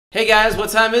Hey guys, what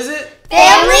time is it?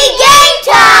 Family game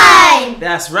time!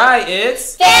 That's right,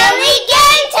 it's Family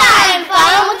game time!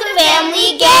 Follow with the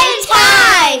Family game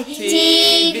time!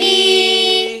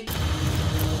 TV!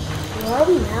 Where are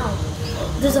we now?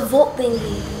 There's a vault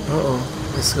thingy.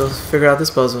 Uh-oh. Let's go figure out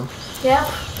this puzzle. Yeah.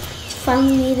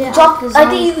 Finally made it. Jump. I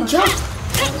think you can jump.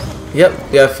 Yep,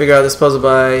 we gotta figure out this puzzle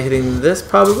by hitting this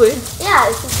probably. Yeah,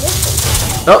 it's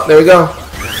this. Oh, there we go.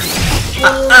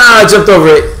 I jumped over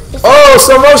it. Oh,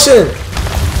 slow motion!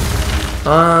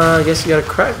 I guess you gotta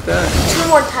crack that. 2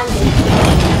 more times.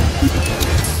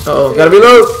 Uh-oh, gotta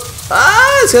reload!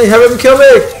 It's gonna hurry up and kill me!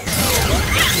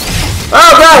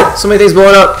 Oh god! So many things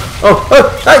blowing up. Oh,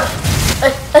 hey!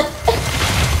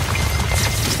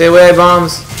 Stay away,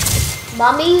 bombs.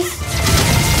 Mommies?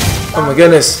 Oh my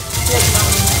goodness.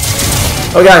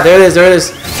 Oh god, there it is, there it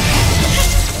is.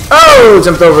 Oh,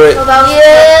 jumped over it.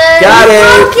 Yeah. Got it!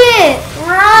 Rocket!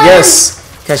 Run! Yes!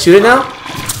 Can I shoot it now?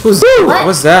 Who's What?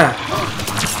 What's that?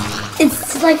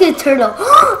 It's like a turtle.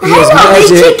 He has Hello,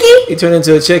 magic. chicken! He turned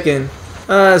into a chicken.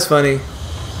 That's funny.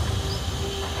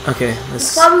 Okay,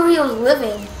 let's. That's probably where he was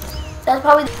living. That's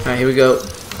probably. Alright, here we go.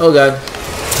 Oh god.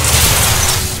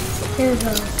 Here we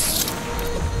go.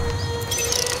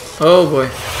 Oh boy.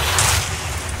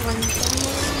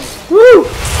 Woo!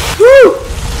 Woo!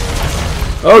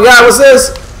 Oh god, what's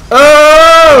this?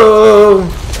 Oh!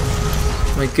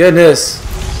 My goodness.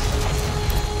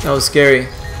 That was scary.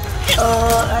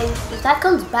 If that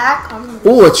comes back, I'm gonna.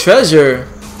 Ooh, a treasure.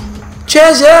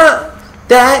 Treasure!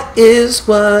 That is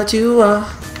what you are.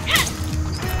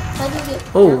 How do you get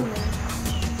Oh. down there?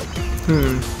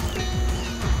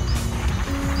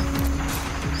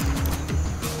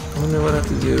 I wonder what I have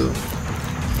to do.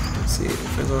 Let's see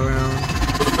if I go around.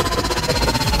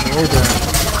 Hold that.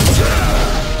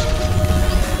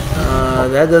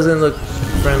 That doesn't look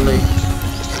friendly.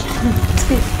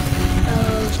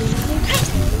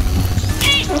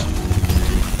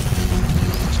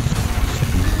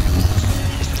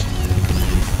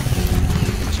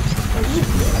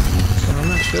 I'm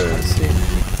not sure. Let's see.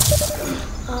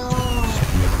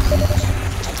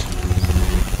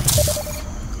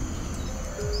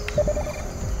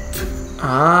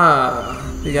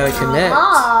 We gotta connect.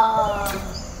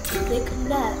 They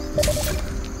connect.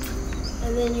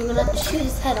 And then you're gonna have to shoot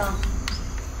his head off.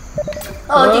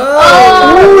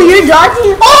 Oh, you're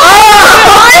dodging.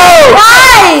 Why?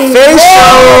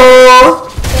 Facial!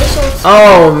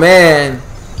 Oh man.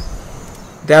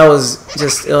 That was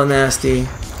just ill nasty.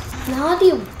 Now how do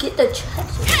you get the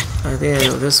treasure? I think I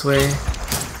go this way.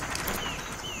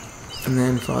 And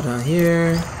then fall down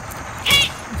here.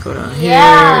 Go down here.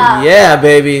 Yeah,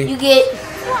 baby. You get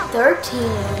 13.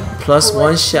 Plus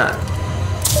 1 shot.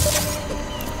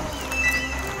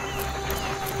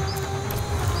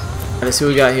 Let's see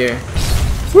what we got here.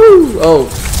 Woo! Oh.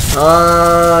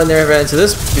 I never ran into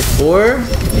this before.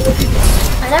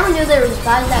 I never knew there was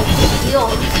guys that could heal.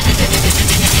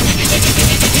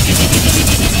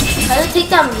 I just take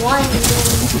down one and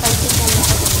then I take down the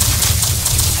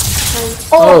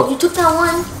other. Oh, you took down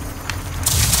one?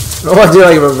 Oh, I do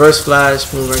like a reverse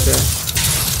flash move right there.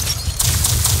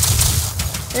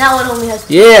 And that one only has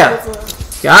 2. Yeah!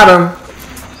 Got him!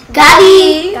 Got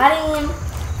him! Got him!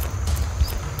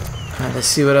 Alright, let's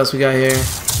see what else we got here.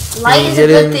 Light is a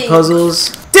good thing. Puzzles.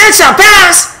 This shall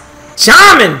pass!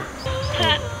 Charming!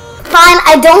 Fine,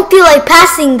 I don't feel like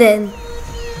passing then.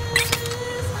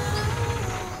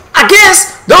 I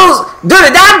guess those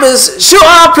dirty diapers sure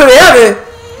are pretty heavy,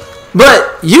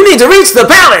 but you need to reach the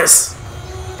palace.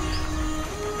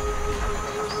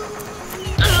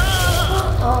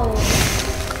 Oh.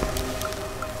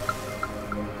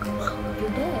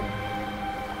 You're dead.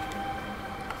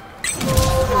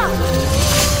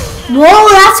 Whoa,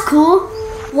 that's cool.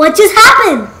 What just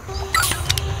happened?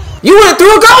 You went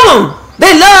through a golem.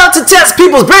 They love to test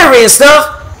people's bravery and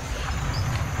stuff.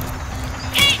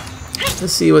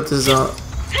 Let's see what this is all.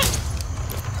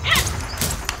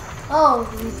 Oh,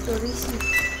 the receipt.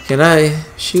 Can I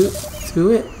shoot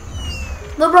through it?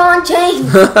 LeBron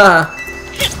James!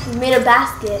 He made a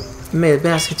basket. He made a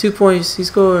basket. 2 points. He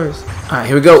scores. Alright,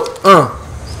 here we go.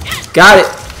 Got it.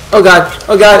 Oh god.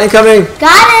 Oh god. Incoming.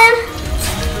 Got him.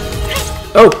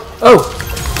 Oh. Oh.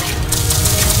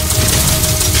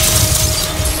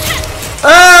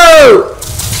 Oh!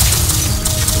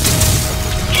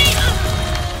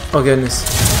 Oh goodness.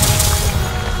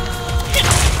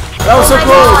 That was so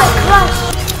close.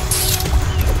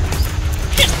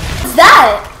 What's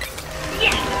that?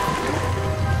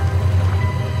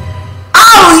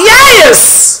 Oh yes!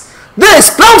 The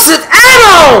explosive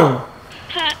add-on!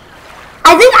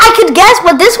 I think I could guess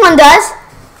what this one does.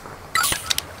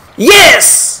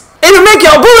 Yes! It'll make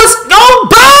your bullets go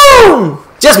boom!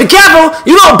 Just be careful,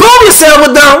 you don't boom yourself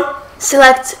with them.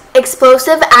 Select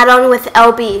explosive add-on with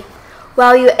LB.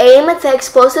 While you aim, the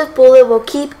explosive bullet will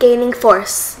keep gaining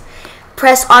force.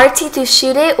 Press RT to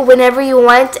shoot it whenever you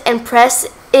want and press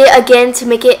it again to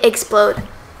make it explode.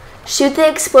 Shoot the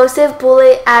explosive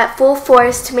bullet at full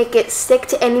force to make it stick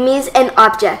to enemies and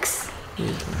objects.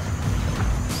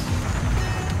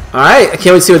 Alright, I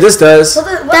can't wait to see what this does. That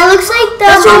looks like the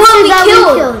That's the one monster we that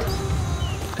killed. we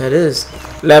killed. That is.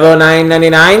 Level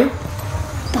 999.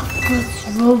 The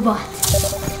first robot.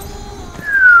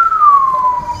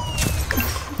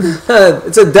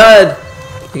 It's a dud.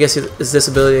 I guess it's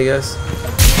disability, I guess.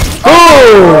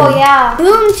 Oh Boom! yeah.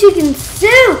 Boom chicken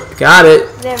soup. Got it.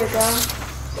 There we go.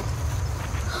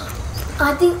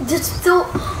 I think this still.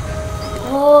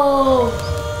 Oh.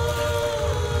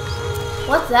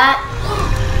 What's that?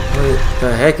 What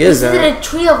the heck is Is that? it a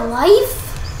tree of life?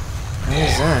 What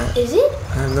is that? Is it?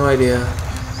 I have no idea.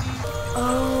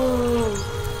 Oh.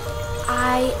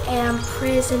 I am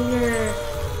prisoner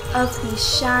of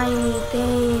these shiny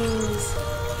things.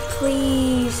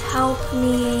 Please help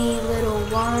me, little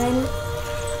one.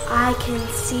 I can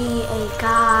see a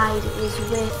guide is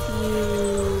with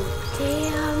you.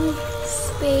 Damn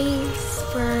space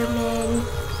vermin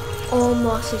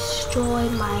almost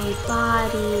destroyed my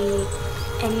body.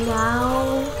 And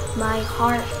now my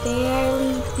heart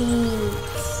barely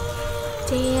beats.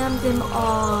 Damn them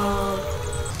all.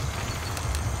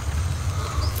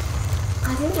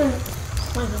 I think they're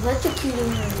like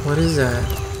electrocuting her. What is that?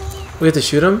 We have to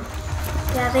shoot him?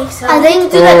 Yeah, I think so. I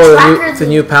think Oh, the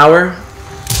new power?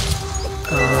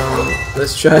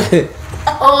 Let's try it.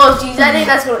 Oh, jeez, I think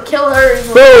that's gonna kill her.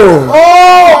 Boom!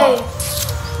 Oh!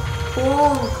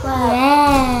 Boom, clap.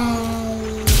 Yeah.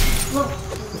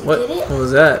 What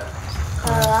was that? I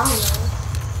don't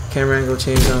know. Camera angle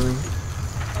changed on me.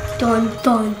 Dun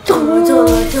dun dun dun.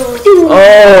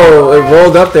 Oh, it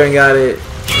rolled up there and got it.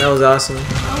 That was awesome.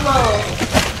 Hello.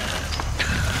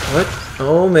 What?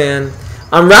 Oh man.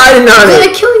 I'm riding on I'm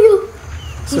gonna it. kill you.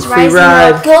 It's a free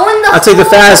ride. Go in the I'll take the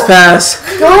fast pass.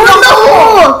 Go in the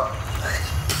hole.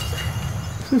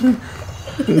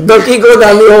 Don't keep going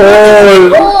down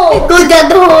the hole. Go down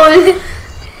the hole.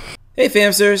 Hey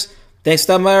Famsters. Thanks for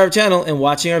stopping by our channel and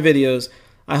watching our videos.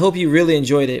 I hope you really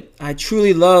enjoyed it. I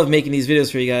truly love making these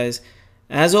videos for you guys.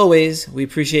 As always, we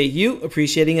appreciate you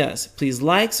appreciating us. Please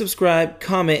like, subscribe,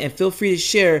 comment, and feel free to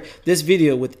share this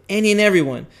video with any and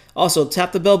everyone. Also,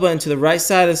 tap the bell button to the right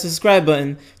side of the subscribe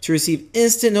button to receive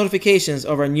instant notifications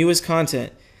of our newest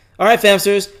content. Alright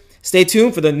Famsters, stay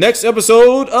tuned for the next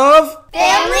episode of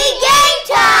Family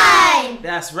game time.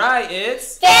 That's right,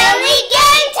 it's Family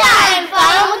game time.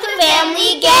 Follow with the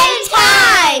family game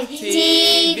time.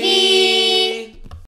 TV.